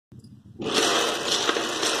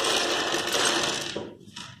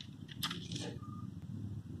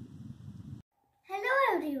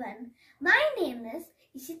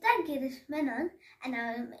Girish and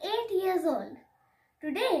I am 8 years old.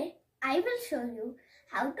 Today, I will show you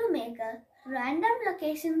how to make a random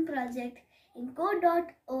location project in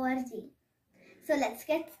code.org. So let's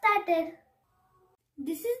get started.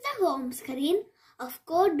 This is the home screen of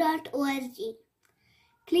code.org.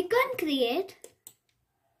 Click on Create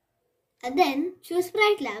and then choose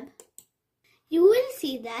Sprite Lab. You will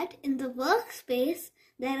see that in the workspace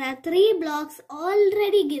there are 3 blocks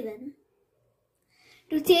already given.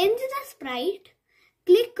 To change the sprite,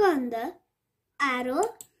 click on the arrow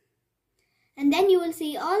and then you will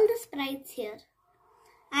see all the sprites here.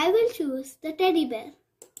 I will choose the teddy bear.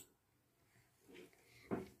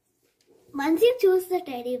 Once you choose the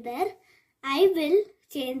teddy bear, I will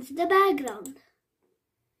change the background.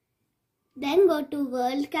 Then go to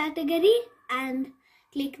World category and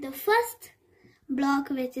click the first block,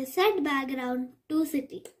 which is Set Background to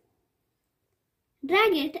City.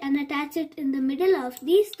 Drag it and attach it in the middle of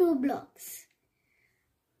these 2 blocks.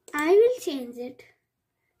 I will change it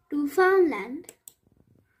to Farmland.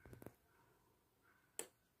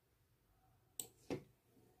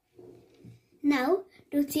 Now,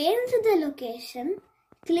 to change the location,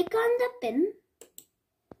 click on the pin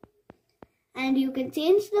and you can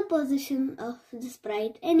change the position of the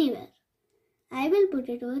sprite anywhere. I will put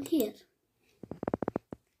it over here.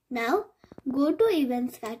 Now, go to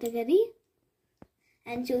Events category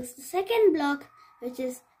and choose the second block, which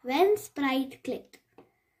is When Sprite Clicked.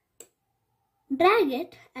 Drag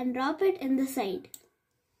it and drop it in the side.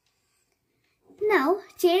 Now,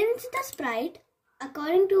 change the sprite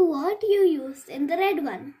according to what you used in the red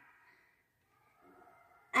one.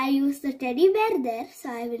 I used the teddy bear there, so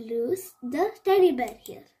I will use the teddy bear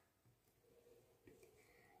here.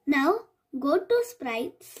 Now, go to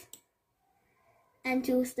Sprites and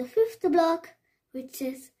choose the 5th block, which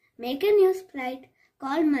is Make a new sprite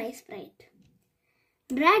called My Sprite.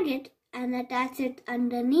 Drag it and attach it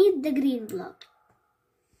underneath the green block.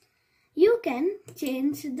 You can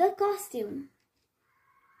change the costume.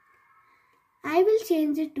 I will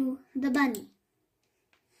change it to the bunny.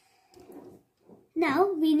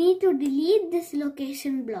 Now we need to delete this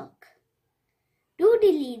location block. To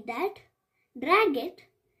delete that, drag it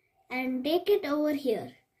and take it over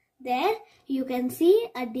here. There you can see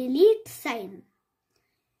a delete sign.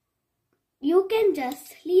 You can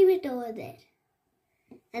just leave it over there.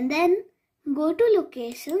 And then go to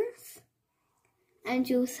Locations and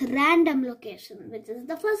choose Random Location, which is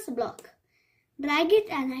the first block. Drag it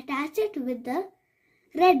and attach it with the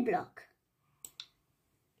red block.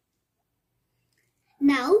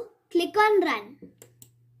 Now click on Run.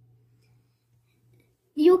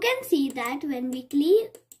 You can see that when we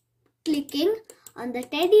clicking on the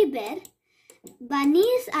teddy bear,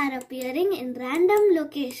 bunnies are appearing in random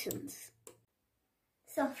locations.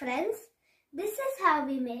 So friends, this is how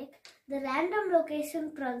we make the random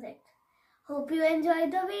location project. Hope you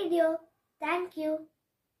enjoyed the video. Thank you.